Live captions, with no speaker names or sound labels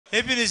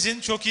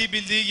Hepinizin çok iyi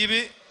bildiği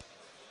gibi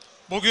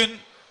bugün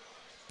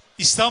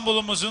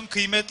İstanbul'umuzun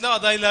kıymetli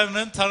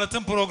adaylarının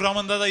tanıtım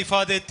programında da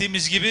ifade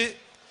ettiğimiz gibi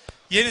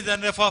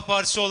Yeniden Refah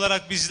Partisi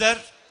olarak bizler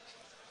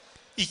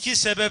iki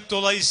sebep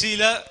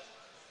dolayısıyla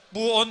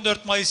bu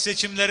 14 Mayıs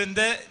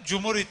seçimlerinde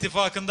Cumhur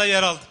İttifakı'nda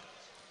yer aldık.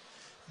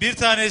 Bir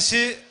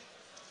tanesi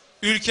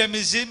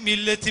ülkemizi,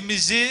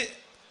 milletimizi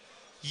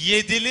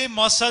yedili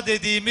masa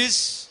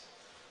dediğimiz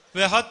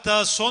ve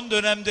hatta son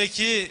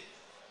dönemdeki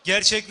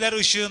gerçekler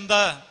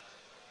ışığında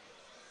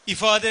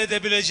ifade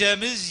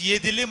edebileceğimiz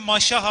yedili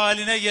maşa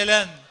haline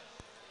gelen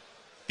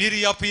bir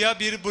yapıya,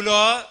 bir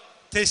bloğa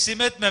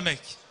teslim etmemek.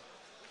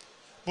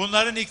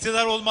 Bunların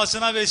iktidar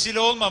olmasına vesile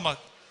olmamak.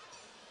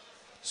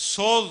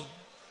 Sol,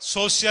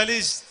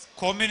 sosyalist,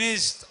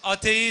 komünist,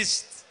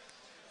 ateist,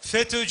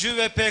 FETÖ'cü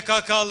ve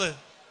PKK'lı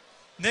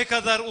ne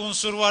kadar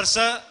unsur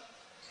varsa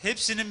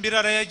hepsinin bir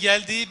araya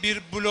geldiği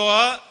bir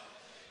bloğa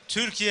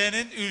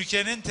Türkiye'nin,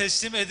 ülkenin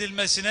teslim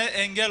edilmesine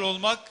engel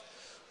olmak,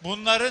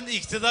 bunların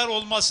iktidar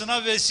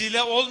olmasına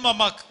vesile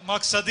olmamak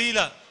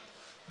maksadıyla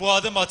bu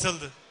adım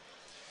atıldı.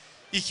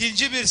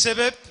 İkinci bir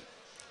sebep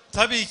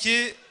tabii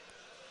ki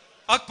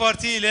AK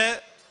Parti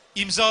ile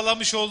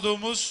imzalamış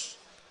olduğumuz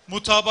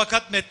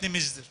mutabakat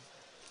metnimizdir.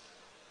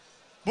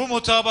 Bu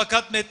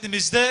mutabakat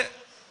metnimizde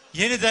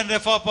Yeniden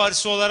Refah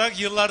Partisi olarak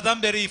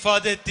yıllardan beri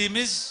ifade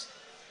ettiğimiz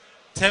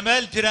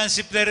temel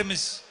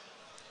prensiplerimiz,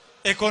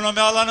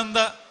 ekonomi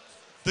alanında,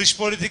 dış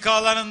politika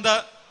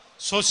alanında,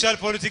 sosyal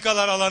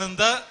politikalar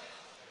alanında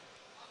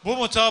bu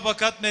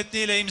mutabakat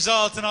metniyle imza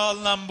altına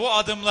alınan bu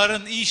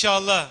adımların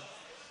inşallah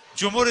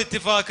Cumhur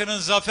İttifakı'nın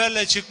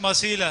zaferle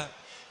çıkmasıyla,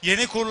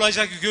 yeni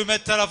kurulacak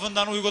hükümet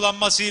tarafından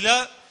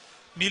uygulanmasıyla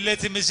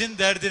milletimizin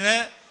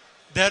derdine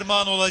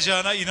derman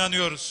olacağına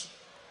inanıyoruz.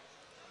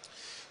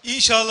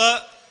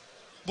 İnşallah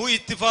bu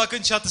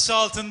ittifakın çatısı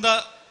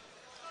altında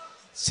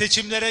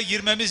seçimlere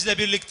girmemizle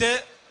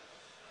birlikte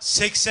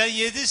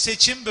 87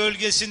 seçim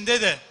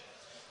bölgesinde de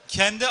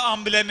kendi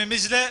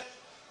amblemimizle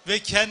ve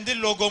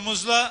kendi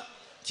logomuzla,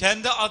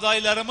 kendi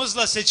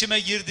adaylarımızla seçime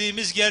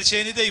girdiğimiz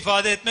gerçeğini de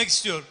ifade etmek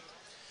istiyorum.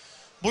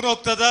 Bu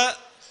noktada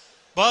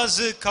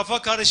bazı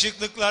kafa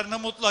karışıklıklarını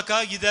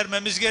mutlaka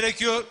gidermemiz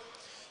gerekiyor.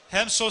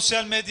 Hem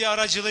sosyal medya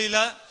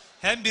aracılığıyla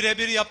hem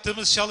birebir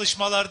yaptığımız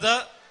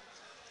çalışmalarda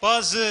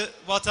bazı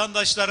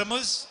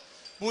vatandaşlarımız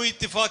bu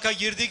ittifaka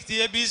girdik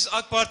diye biz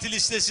AK Parti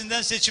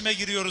listesinden seçime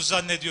giriyoruz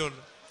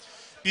zannediyorlar.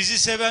 Bizi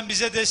seven,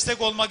 bize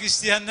destek olmak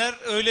isteyenler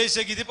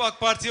öyleyse gidip AK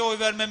Parti'ye oy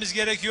vermemiz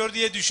gerekiyor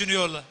diye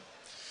düşünüyorlar.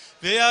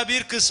 Veya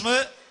bir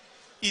kısmı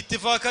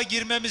ittifaka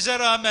girmemize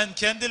rağmen,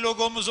 kendi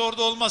logomuz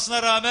orada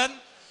olmasına rağmen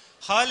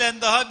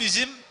halen daha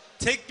bizim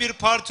tek bir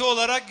parti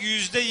olarak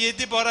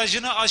 %7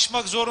 barajını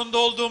aşmak zorunda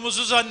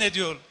olduğumuzu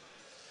zannediyor.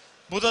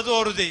 Bu da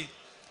doğru değil.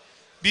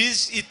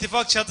 Biz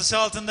ittifak çatısı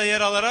altında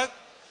yer alarak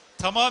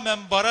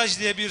tamamen baraj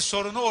diye bir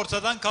sorunu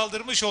ortadan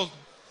kaldırmış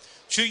olduk.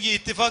 Çünkü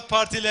ittifak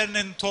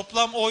partilerinin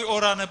toplam oy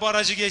oranı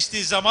barajı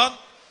geçtiği zaman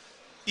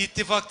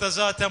ittifakta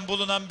zaten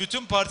bulunan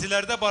bütün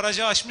partilerde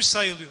barajı aşmış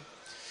sayılıyor.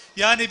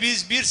 Yani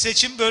biz bir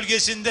seçim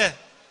bölgesinde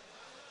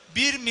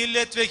bir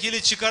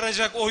milletvekili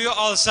çıkaracak oyu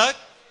alsak,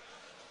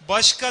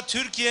 başka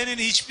Türkiye'nin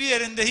hiçbir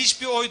yerinde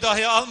hiçbir oy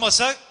dahi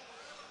almasak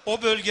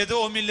o bölgede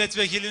o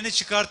milletvekilini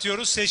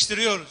çıkartıyoruz,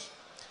 seçtiriyoruz.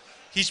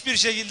 Hiçbir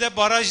şekilde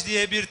baraj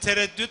diye bir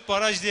tereddüt,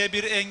 baraj diye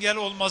bir engel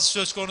olması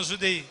söz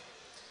konusu değil.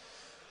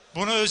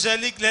 Bunu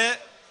özellikle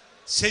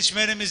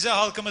seçmenimize,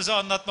 halkımıza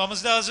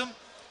anlatmamız lazım.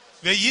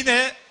 Ve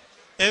yine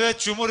evet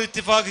Cumhur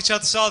İttifakı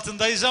çatısı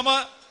altındayız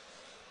ama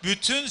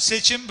bütün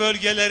seçim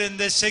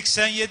bölgelerinde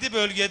 87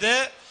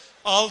 bölgede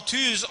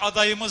 600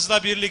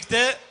 adayımızla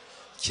birlikte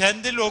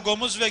kendi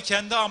logomuz ve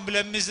kendi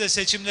amblemimizle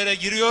seçimlere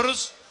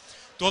giriyoruz.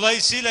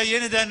 Dolayısıyla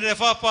Yeniden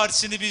Refah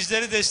Partisi'ni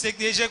bizleri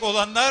destekleyecek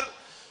olanlar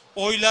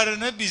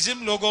oylarını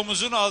bizim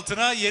logomuzun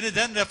altına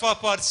Yeniden Refah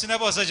Partisi'ne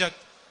basacak.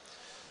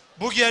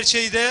 Bu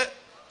gerçeği de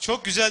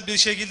çok güzel bir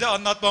şekilde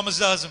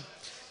anlatmamız lazım.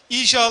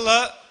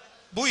 İnşallah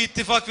bu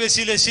ittifak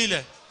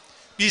vesilesiyle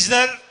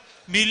bizler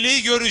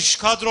milli görüş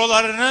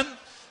kadrolarının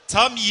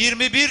tam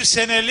 21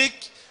 senelik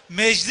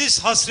meclis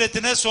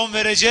hasretine son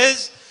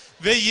vereceğiz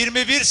ve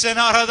 21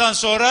 sene aradan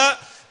sonra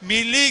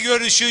milli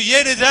görüşü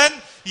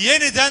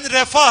yeniden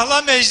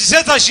refahla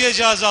meclise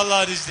taşıyacağız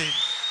Allah'ın izniyle.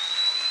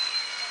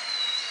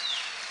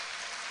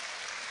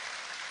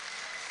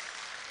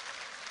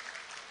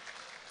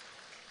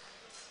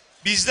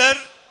 Bizler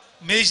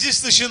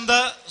meclis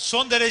dışında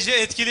son derece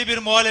etkili bir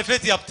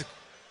muhalefet yaptık.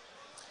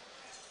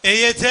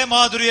 EYT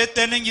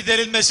mağduriyetlerinin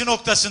giderilmesi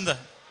noktasında,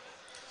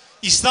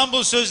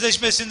 İstanbul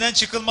Sözleşmesi'nden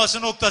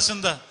çıkılması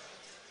noktasında,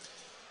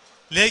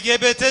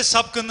 LGBT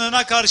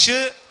sapkınlığına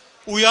karşı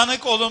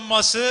uyanık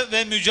olunması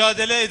ve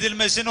mücadele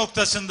edilmesi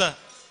noktasında,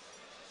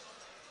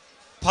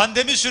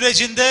 pandemi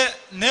sürecinde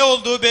ne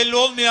olduğu belli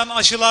olmayan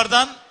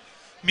aşılardan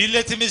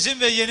milletimizin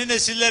ve yeni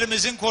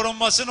nesillerimizin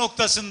korunması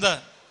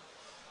noktasında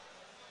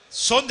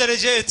son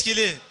derece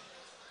etkili,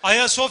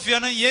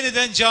 Ayasofya'nın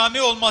yeniden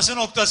cami olması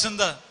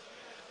noktasında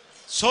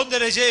son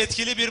derece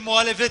etkili bir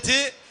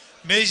muhalefeti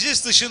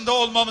meclis dışında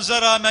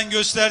olmamıza rağmen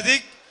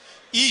gösterdik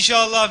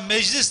İnşallah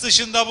meclis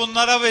dışında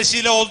bunlara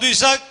vesile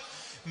olduysak,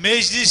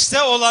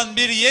 mecliste olan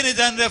bir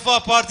Yeniden Refah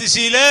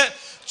Partisi ile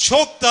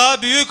çok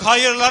daha büyük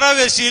hayırlara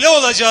vesile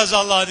olacağız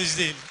Allah'ın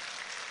izniyle.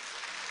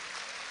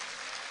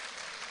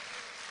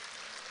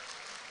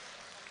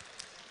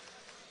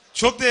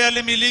 Çok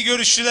değerli milli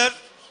görüşçüler,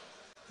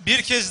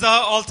 bir kez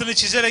daha altını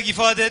çizerek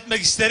ifade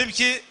etmek isterim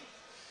ki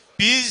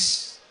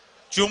biz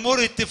Cumhur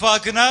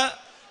İttifakı'na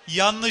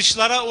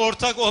yanlışlara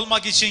ortak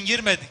olmak için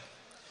girmedik.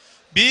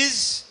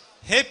 Biz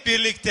hep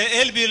birlikte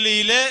el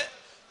birliğiyle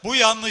bu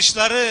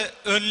yanlışları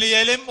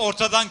önleyelim,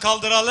 ortadan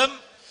kaldıralım,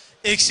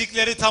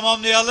 eksikleri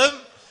tamamlayalım,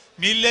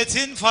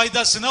 milletin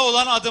faydasına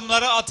olan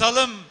adımları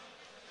atalım.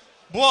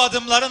 Bu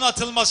adımların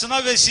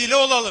atılmasına vesile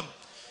olalım.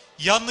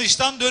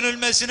 Yanlıştan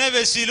dönülmesine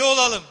vesile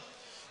olalım.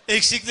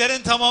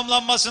 Eksiklerin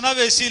tamamlanmasına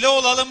vesile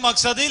olalım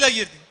maksadıyla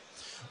girdik.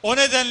 O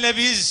nedenle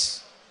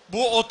biz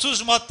bu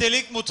 30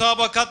 maddelik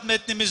mutabakat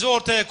metnimizi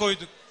ortaya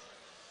koyduk.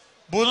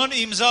 Bunun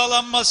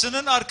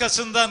imzalanmasının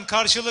arkasından,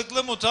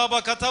 karşılıklı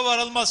mutabakata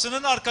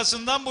varılmasının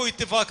arkasından bu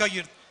ittifaka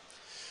girdik.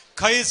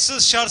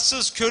 Kayıtsız,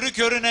 şartsız, körü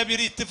körüne bir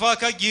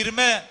ittifaka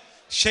girme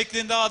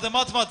şeklinde adım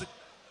atmadık.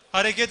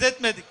 Hareket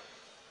etmedik.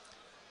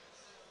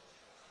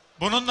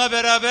 Bununla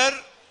beraber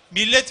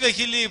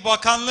milletvekilliği,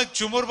 bakanlık,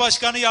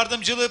 cumhurbaşkanı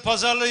yardımcılığı,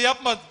 pazarlığı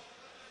yapmadık.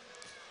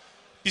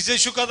 Bize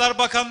şu kadar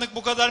bakanlık,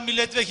 bu kadar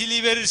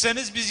milletvekilliği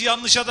verirseniz biz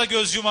yanlışa da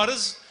göz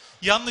yumarız,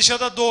 yanlışa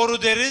da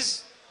doğru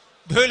deriz.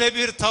 Böyle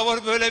bir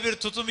tavır, böyle bir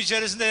tutum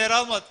içerisinde yer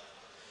almadı.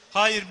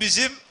 Hayır,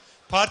 bizim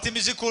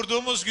partimizi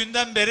kurduğumuz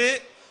günden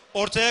beri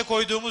ortaya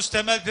koyduğumuz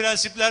temel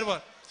prensipler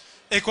var.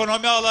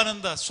 Ekonomi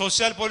alanında,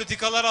 sosyal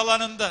politikalar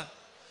alanında,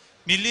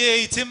 milli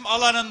eğitim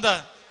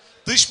alanında,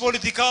 dış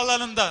politika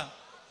alanında,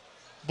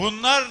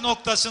 bunlar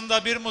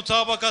noktasında bir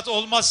mutabakat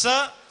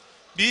olmazsa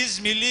biz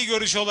milli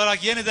görüş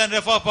olarak, Yeniden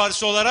Refah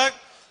Partisi olarak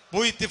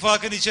bu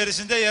ittifakın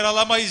içerisinde yer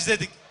alamayız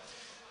dedik.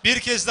 Bir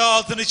kez daha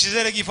altını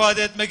çizerek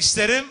ifade etmek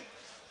isterim.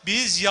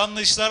 Biz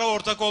yanlışlara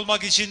ortak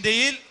olmak için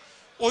değil,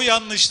 o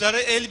yanlışları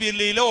el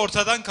birliğiyle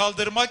ortadan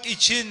kaldırmak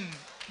için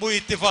bu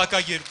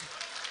ittifaka girdik.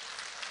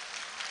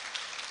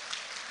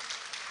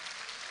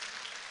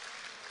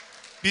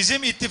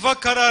 Bizim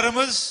ittifak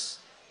kararımız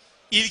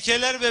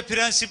ilkeler ve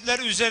prensipler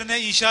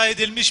üzerine inşa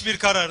edilmiş bir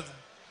karardı.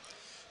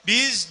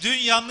 Biz dün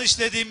yanlış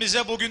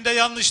dediğimize bugün de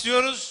yanlış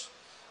diyoruz.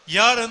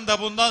 Yarın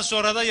da bundan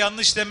sonra da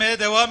yanlış demeye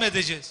devam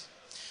edeceğiz.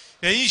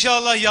 Ve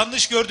inşallah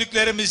yanlış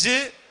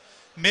gördüklerimizi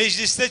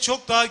mecliste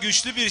çok daha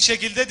güçlü bir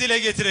şekilde dile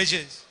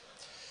getireceğiz.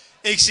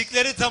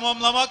 Eksikleri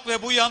tamamlamak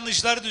ve bu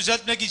yanlışları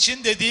düzeltmek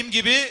için dediğim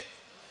gibi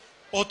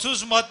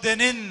 30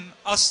 maddenin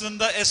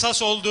aslında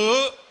esas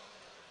olduğu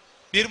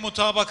bir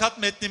mutabakat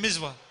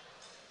metnimiz var.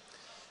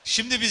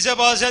 Şimdi bize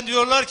bazen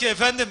diyorlar ki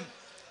efendim,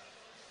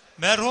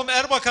 merhum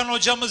Erbakan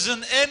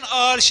hocamızın en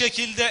ağır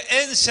şekilde,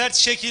 en sert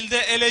şekilde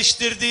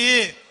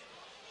eleştirdiği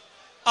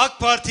AK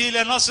Parti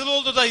ile nasıl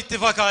oldu da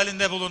ittifak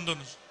halinde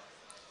bulundunuz?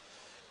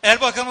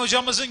 Erbakan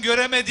hocamızın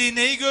göremediği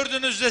neyi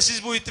gördünüz de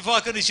siz bu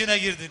ittifakın içine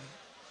girdiniz?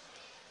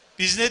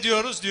 Biz ne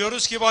diyoruz?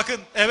 Diyoruz ki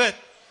bakın, evet,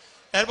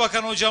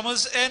 Erbakan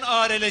hocamız en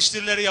ağır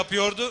eleştirileri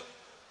yapıyordu.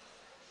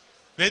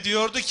 Ve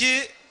diyordu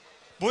ki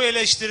bu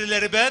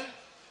eleştirileri ben,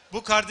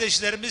 bu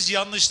kardeşlerimiz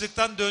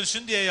yanlışlıktan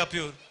dönsün diye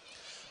yapıyorum.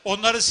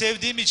 Onları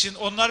sevdiğim için,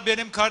 onlar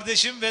benim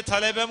kardeşim ve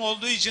talebem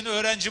olduğu için,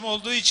 öğrencim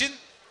olduğu için,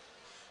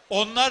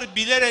 onlar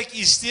bilerek,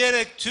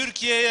 isteyerek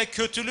Türkiye'ye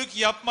kötülük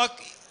yapmak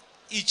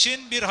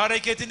için bir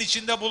hareketin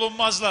içinde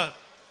bulunmazlar.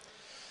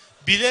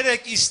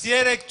 Bilerek,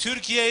 isteyerek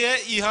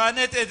Türkiye'ye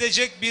ihanet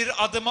edecek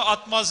bir adımı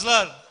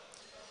atmazlar.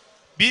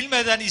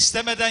 Bilmeden,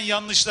 istemeden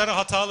yanlışları,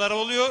 hataları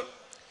oluyor.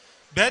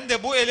 Ben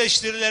de bu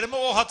eleştirilerimi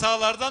o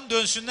hatalardan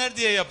dönsünler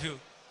diye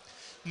yapıyorum.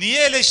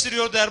 Niye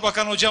eleştiriyordu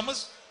Erbakan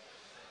hocamız?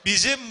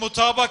 Bizim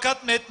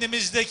mutabakat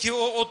metnimizdeki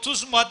o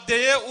 30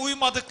 maddeye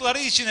uymadıkları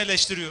için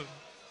eleştiriyor.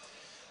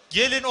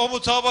 Gelin o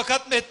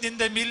mutabakat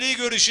metninde milli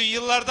görüşün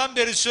yıllardan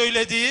beri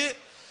söylediği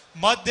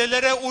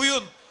maddelere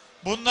uyun.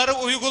 Bunları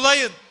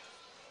uygulayın.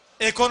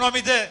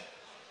 Ekonomide,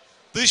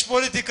 dış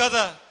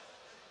politikada,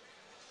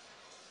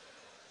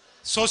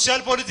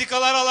 sosyal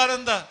politikalar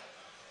alanında,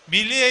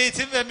 milli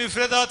eğitim ve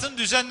müfredatın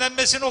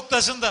düzenlenmesi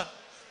noktasında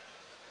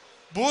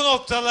bu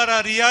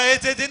noktalara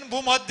riayet edin,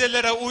 bu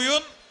maddelere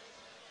uyun.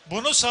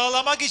 Bunu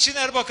sağlamak için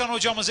Erbakan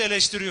hocamız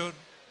eleştiriyor.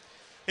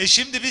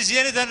 Şimdi biz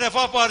Yeniden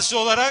Refah Partisi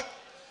olarak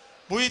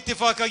bu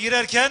ittifaka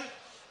girerken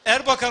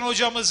Erbakan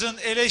hocamızın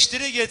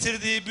eleştiri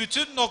getirdiği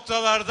bütün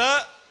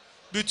noktalarda,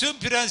 bütün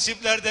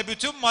prensiplerde,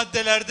 bütün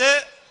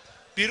maddelerde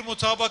bir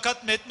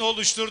mutabakat metni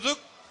oluşturduk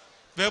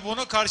ve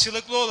bunu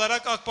karşılıklı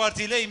olarak AK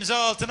Parti ile imza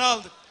altına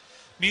aldık.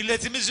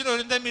 Milletimizin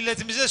önünde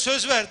milletimize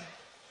söz verdik.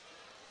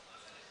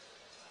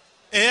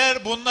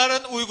 Eğer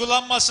bunların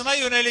uygulanmasına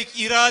yönelik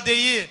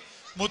iradeyi,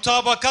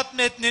 mutabakat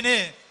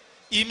metnini,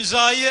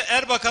 imzayı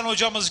Erbakan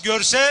hocamız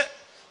görse,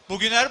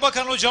 bugün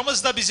Erbakan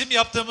hocamız da bizim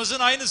yaptığımızın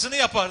aynısını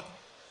yapardı.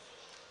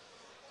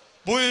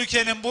 Bu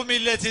ülkenin, bu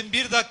milletin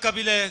bir dakika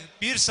bile,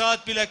 bir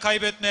saat bile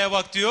kaybetmeye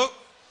vakti yok.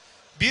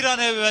 Bir an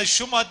evvel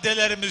şu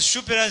maddelerimiz,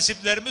 şu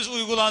prensiplerimiz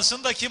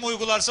uygulansın da kim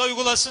uygularsa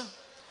uygulasın.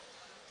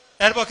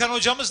 Erbakan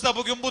hocamız da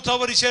bugün bu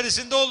tavır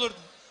içerisinde olurdu.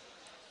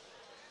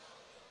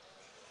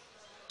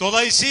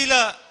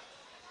 Dolayısıyla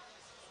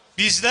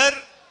bizler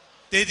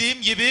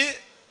dediğim gibi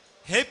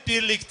hep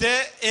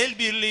birlikte el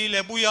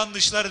birliğiyle bu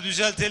yanlışları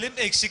düzeltelim,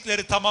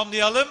 eksikleri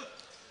tamamlayalım.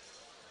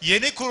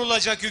 Yeni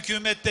kurulacak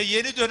hükümette,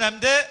 yeni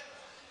dönemde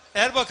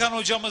Erbakan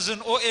hocamızın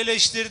o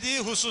eleştirdiği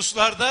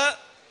hususlarda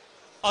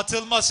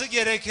atılması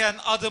gereken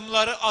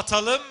adımları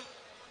atalım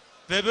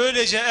ve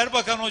böylece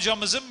Erbakan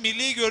hocamızın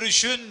milli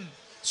görüşün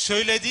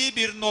söylediği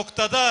bir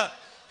noktada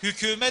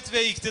hükümet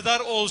ve iktidar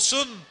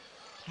olsun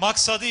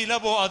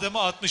maksadıyla bu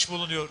adımı atmış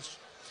bulunuyoruz.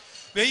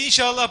 Ve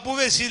inşallah bu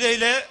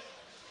vesileyle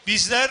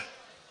bizler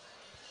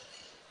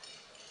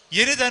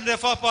Yeniden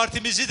Refah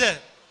Partimizi de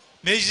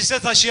meclise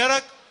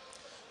taşıyarak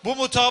bu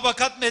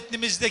mutabakat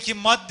metnimizdeki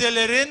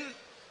maddelerin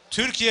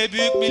Türkiye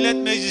Büyük Millet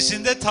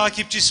Meclisi'nde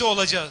takipçisi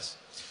olacağız.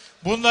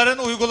 Bunların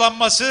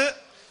uygulanması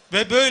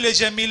ve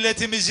böylece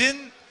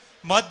milletimizin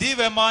maddi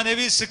ve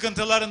manevi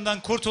sıkıntılarından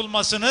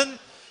kurtulmasının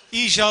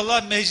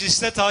inşallah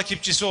mecliste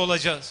takipçisi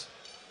olacağız.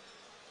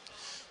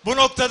 Bu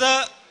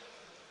noktada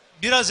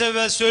biraz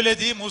evvel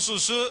söylediğim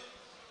hususu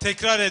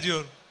tekrar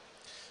ediyorum.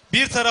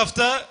 Bir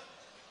tarafta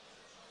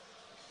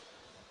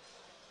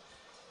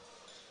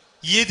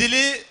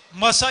yedili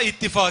masa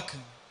ittifakı,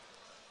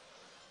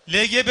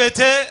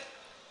 LGBT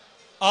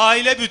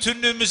aile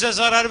bütünlüğümüze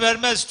zarar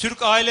vermez,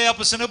 Türk aile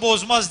yapısını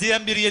bozmaz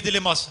diyen bir yedili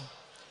masa.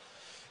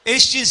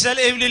 Eşcinsel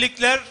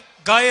evlilikler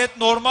gayet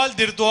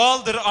normaldir,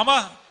 doğaldır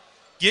ama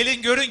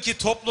gelin görün ki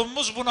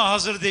toplumumuz buna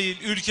hazır değil,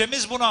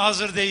 ülkemiz buna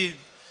hazır değil,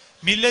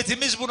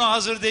 milletimiz buna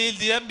hazır değil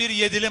diyen bir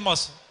yedili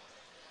masa.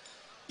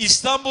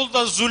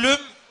 İstanbul'da zulüm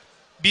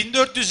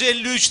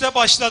 1453'te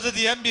başladı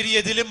diyen bir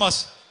yedili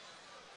masa.